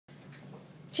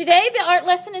Today the art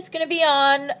lesson is going to be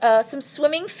on some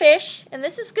swimming fish, and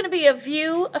this is going to be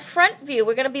a front view.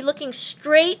 We're going to be looking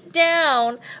straight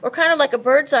down, or kind of like a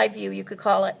bird's eye view you could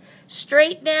call it,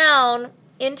 straight down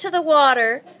into the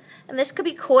water. And this could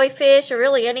be koi fish or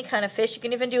really any kind of fish. You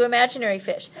can even do imaginary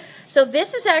fish. So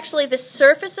this is actually the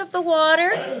surface of the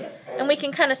water, and we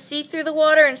can kind of see through the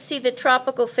water and see the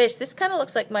tropical fish. This kind of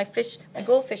looks like my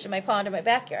goldfish in my pond in my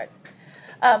backyard.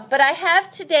 But I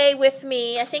have today with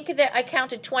me, I think that I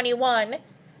counted 21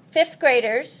 fifth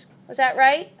graders. Was that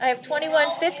right? I have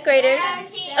 21 fifth graders.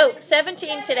 Oh,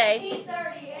 17 today.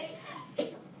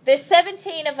 There's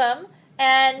 17 of them,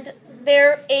 and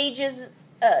their ages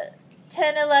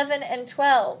 10, 11, and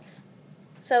 12.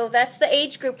 So that's the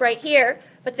age group right here.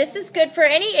 But this is good for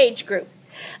any age group.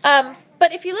 But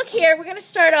if you look here, we're going to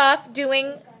start off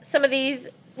doing some of these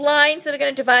lines that are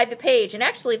going to divide the page. And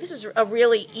actually, this is a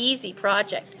really easy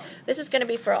project. This is going to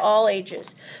be for all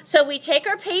ages. So we take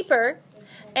our paper,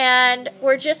 and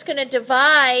we're just going to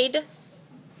divide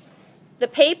the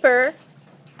paper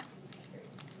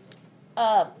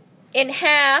in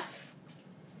half.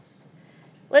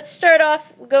 Let's start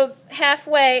off, we'll go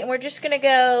halfway, and we're just going to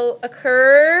go a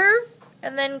curve,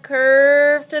 and then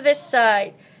curve to this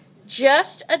side.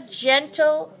 Just a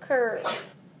gentle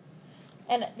curve.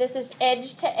 And this is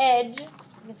edge to edge. You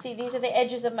can see these are the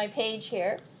edges of my page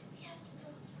here.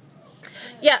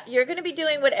 Yeah, you're going to be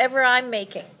doing whatever I'm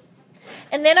making.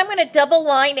 And then I'm going to double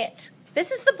line it.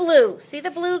 This is the blue. See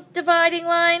the blue dividing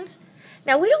lines?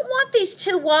 Now we don't want these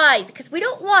too wide because we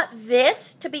don't want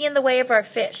this to be in the way of our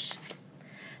fish.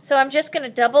 So I'm just going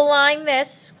to double line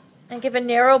this and give a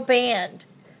narrow band.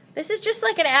 This is just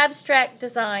like an abstract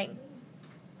design.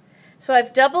 So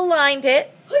I've double lined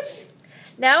it.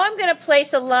 Now I'm going to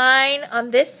place a line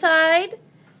on this side,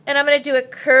 and I'm going to do a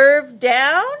curve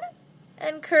down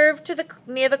and curve to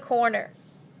near the corner.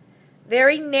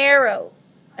 Very narrow.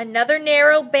 Another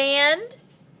narrow band,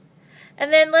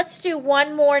 and then let's do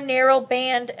one more narrow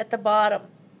band at the bottom.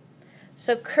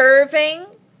 So curving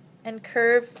and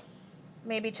curve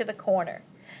maybe to the corner.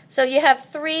 So you have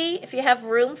 3. If you have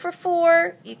room for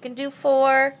 4, you can do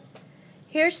 4.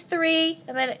 Here's 3,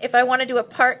 and then if I want to do a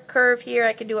part curve here,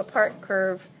 I can do a part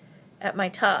curve at my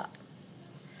top.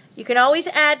 You can always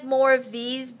add more of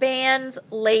these bands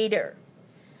later.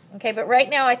 Okay, but right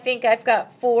now I think I've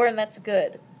got 4, and that's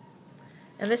good.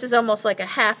 And this is almost like a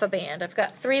half a band. I've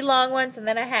got 3 long ones and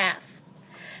then a half.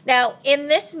 Now, in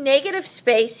this negative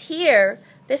space here,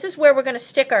 this is where we're going to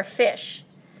stick our fish.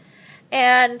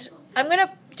 And I'm going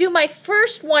to do my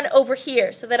first one over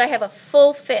here so that I have a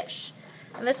full fish.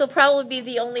 And this will probably be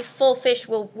the only full fish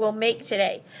we'll make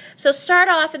today. So start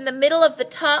off in the middle of the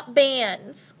top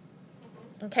bands,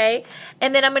 okay?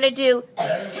 And then I'm going to do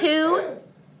 2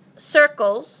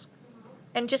 circles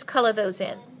and just color those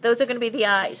in. Those are going to be the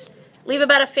eyes. Leave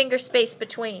about a finger space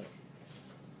between.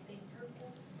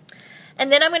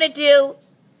 And then I'm going to do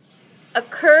a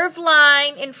curved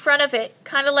line in front of it,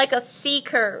 kind of like a C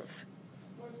curve.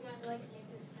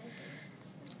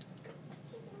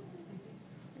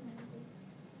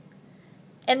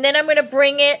 And then I'm going to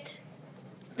bring it,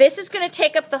 this is going to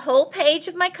take up the whole page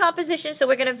of my composition, so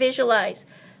we're going to visualize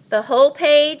the whole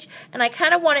page, and I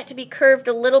kind of want it to be curved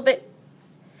a little bit.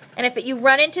 And if you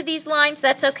run into these lines,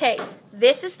 that's okay.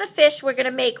 This is the fish we're going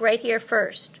to make right here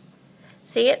first.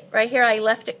 See it? Right here I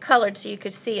left it colored so you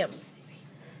could see him.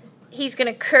 He's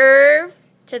going to curve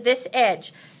to this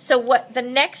edge. So what the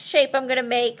next shape I'm going to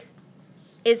make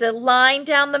is a line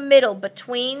down the middle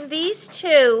between these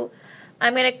two.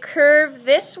 I'm going to curve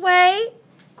this way,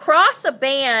 cross a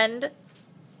band,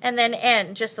 and then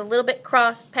end, just a little bit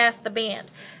cross past the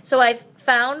band. So I've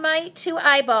found my 2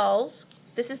 eyeballs.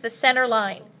 This is the center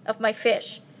line of my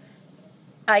fish.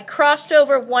 I crossed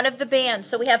over one of the bands,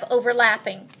 so we have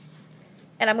overlapping.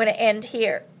 And I'm going to end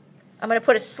here. I'm going to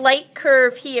put a slight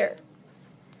curve here.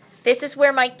 This is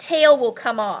where my tail will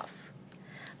come off.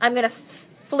 I'm going to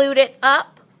flute it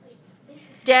up,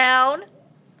 down,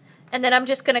 and then I'm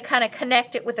just going to kind of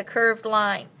connect it with a curved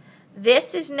line.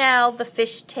 This is now the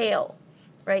fish tail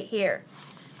right here.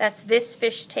 That's this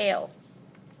fish tail.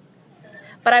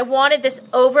 But I wanted this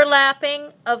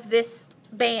overlapping of this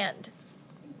band.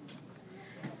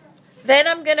 Then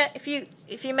I'm going to,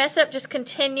 if you mess up, just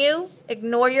continue.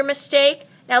 Ignore your mistake.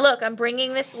 Now look, I'm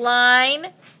bringing this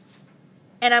line,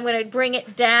 and I'm going to bring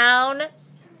it down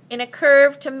in a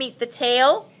curve to meet the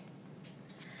tail.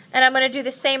 And I'm going to do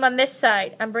the same on this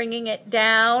side. I'm bringing it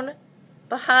down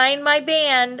behind my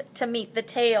band to meet the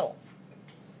tail.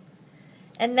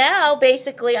 And now,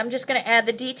 basically, I'm just going to add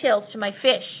the details to my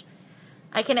fish.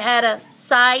 I can add a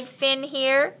side fin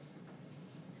here.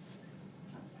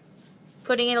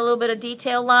 putting in a little bit of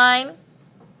detail line.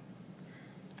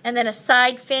 And then a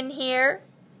side fin here.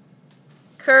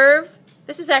 Curve.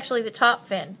 This is actually the top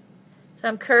fin. So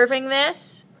I'm curving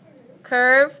this.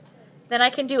 Curve. Then I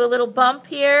can do a little bump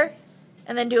here.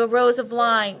 And then do a rows of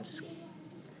lines.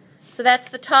 So that's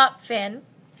the top fin.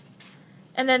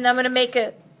 And then I'm going to make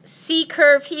a C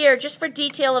curve here just for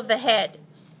detail of the head.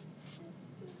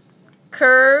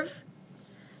 Curve.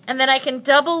 And then I can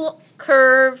double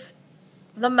curve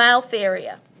the mouth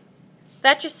area.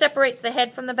 That just separates the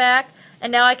head from the back.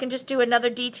 And now I can just do another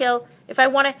detail. If I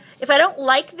don't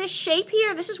like this shape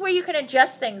here, this is where you can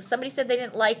adjust things. Somebody said they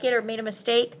didn't like it or made a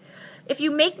mistake. If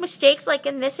you make mistakes like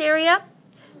in this area,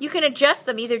 you can adjust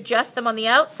them. Either adjust them on the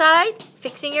outside,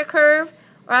 fixing your curve,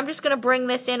 or I'm just going to bring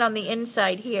this in on the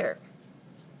inside here.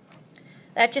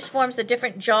 That just forms the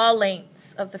different jaw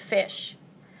lengths of the fish.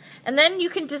 And then you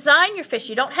can design your fish.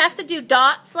 You don't have to do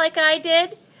dots like I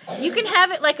did. You can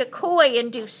have it like a koi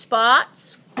and do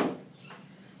spots.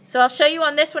 So I'll show you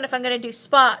on this one if I'm going to do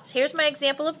spots. Here's my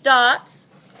example of dots.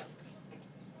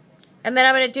 And then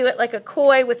I'm going to do it like a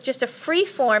koi with just a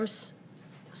free-form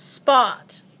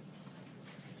spot.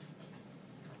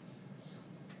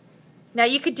 Now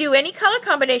you could do any color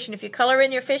combination. If you color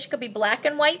in your fish, it could be black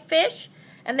and white fish.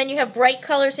 And then you have bright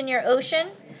colors in your ocean.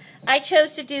 I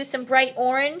chose to do some bright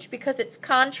orange because it's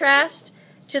contrast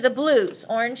to the blues.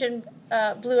 Orange and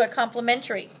blue are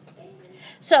complementary.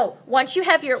 So once you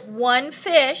have your one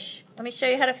fish, let me show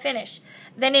you how to finish.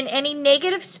 Then in any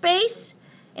negative space,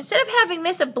 instead of having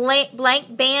this a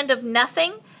blank band of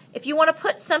nothing, if you want to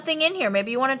put something in here, maybe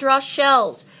you want to draw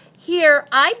shells. Here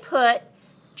I put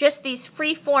just these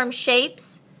free-form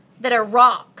shapes that are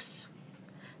rocks.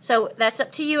 So that's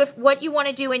up to you if what you want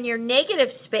to do in your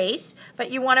negative space,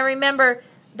 but you want to remember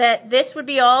that this would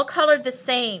be all colored the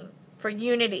same for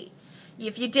unity.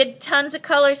 If you did tons of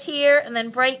colors here and then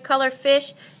bright color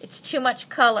fish, it's too much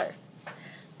color.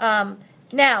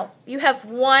 Now, you have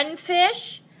one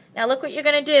fish. Now look what you're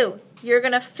going to do. You're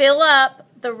going to fill up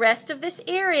the rest of this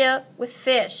area with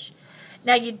fish.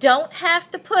 Now you don't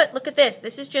have to put, look at this.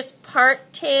 This is just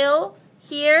part tail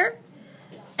here.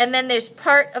 And then there's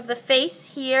part of the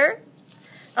face here.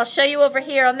 I'll show you over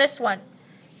here on this one.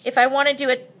 If I want to do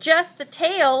it just the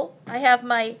tail, I have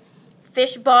my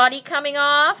fish body coming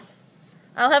off.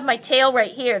 I'll have my tail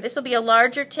right here. This will be a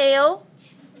larger tail.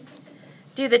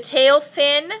 Do the tail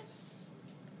fin.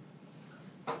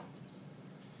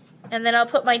 And then I'll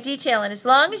put my detail in. As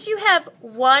long as you have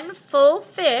one full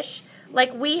fish,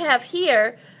 like we have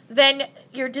here, then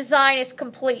your design is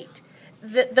complete.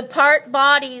 The part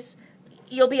bodies,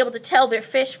 you'll be able to tell they're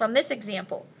fish from this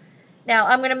example. Now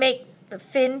I'm going to make the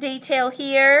fin detail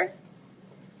here.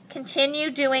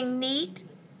 Continue doing neat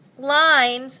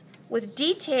lines with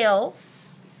detail.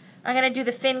 I'm going to do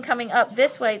the fin coming up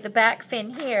this way, the back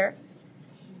fin here.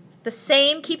 The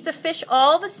same, keep the fish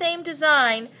all the same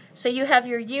design so you have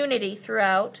your unity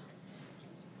throughout.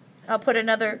 I'll put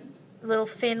another little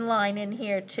fin line in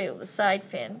here too, the side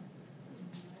fin.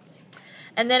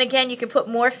 And then again, you can put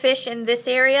more fish in this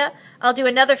area. I'll do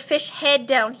another fish head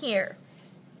down here.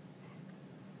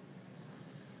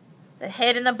 The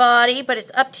head and the body, but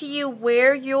it's up to you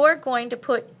where you're going to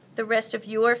put the rest of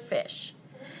your fish.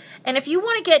 And if you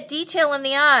want to get detail in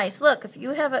the eyes, look, if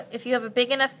you have a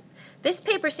big enough, this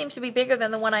paper seems to be bigger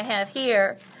than the one I have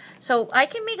here. So I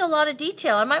can make a lot of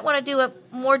detail. I might want to do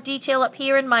more detail up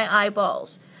here in my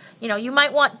eyeballs. You know, you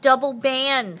might want double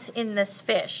bands in this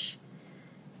fish.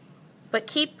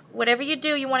 But whatever you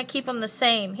do, you want to keep them the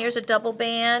same. Here's a double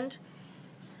band.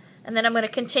 And then I'm going to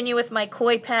continue with my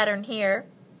koi pattern here.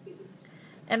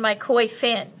 And my koi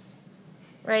fin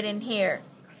right in here.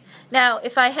 Now,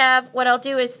 if I have, what I'll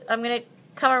do is I'm going to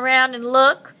come around and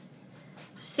look,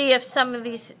 see if some of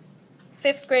these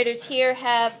 5th graders here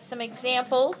have some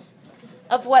examples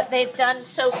of what they've done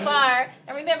so far.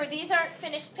 And remember, these aren't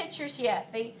finished pictures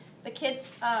yet. The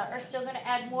kids are still going to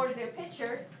add more to their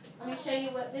picture. Let me show you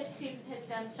what this student has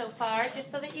done so far, just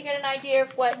so that you get an idea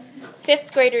of what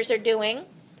 5th graders are doing.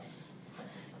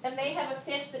 And they have a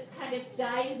fish that's kind of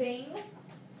diving.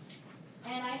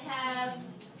 And I have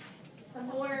some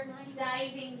more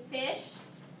diving fish.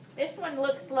 This one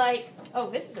looks like, oh,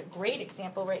 this is a great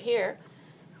example right here.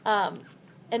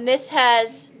 And this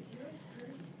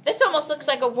almost looks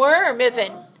like a worm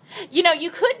even. You know, you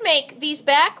could make these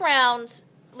backgrounds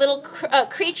little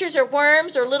creatures or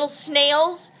worms or little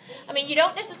snails. I mean, you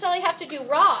don't necessarily have to do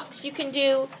rocks. You can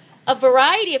do a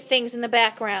variety of things in the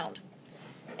background.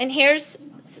 And here's,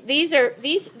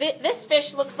 this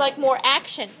fish looks like more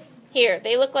action here.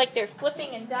 They look like they're flipping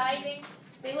and diving.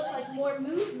 They look like more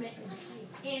movement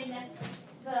in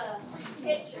the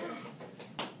pictures.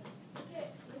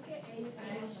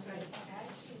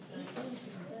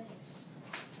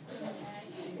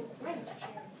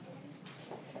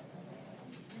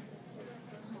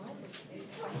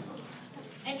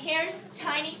 And here's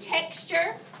tiny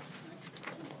texture.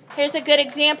 Here's a good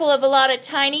example of a lot of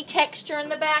tiny texture in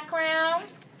the background.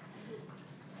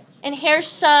 And here's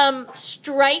some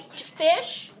striped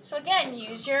fish. So again,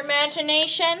 use your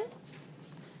imagination.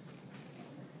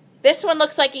 This one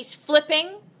looks like he's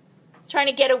flipping, trying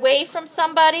to get away from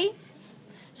somebody.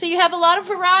 So you have a lot of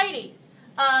variety.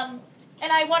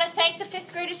 And I want to thank the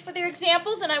 5th graders for their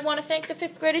examples, and I want to thank the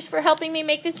 5th graders for helping me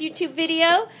make this YouTube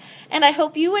video. And I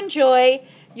hope you enjoy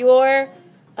your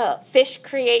fish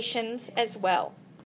creations as well.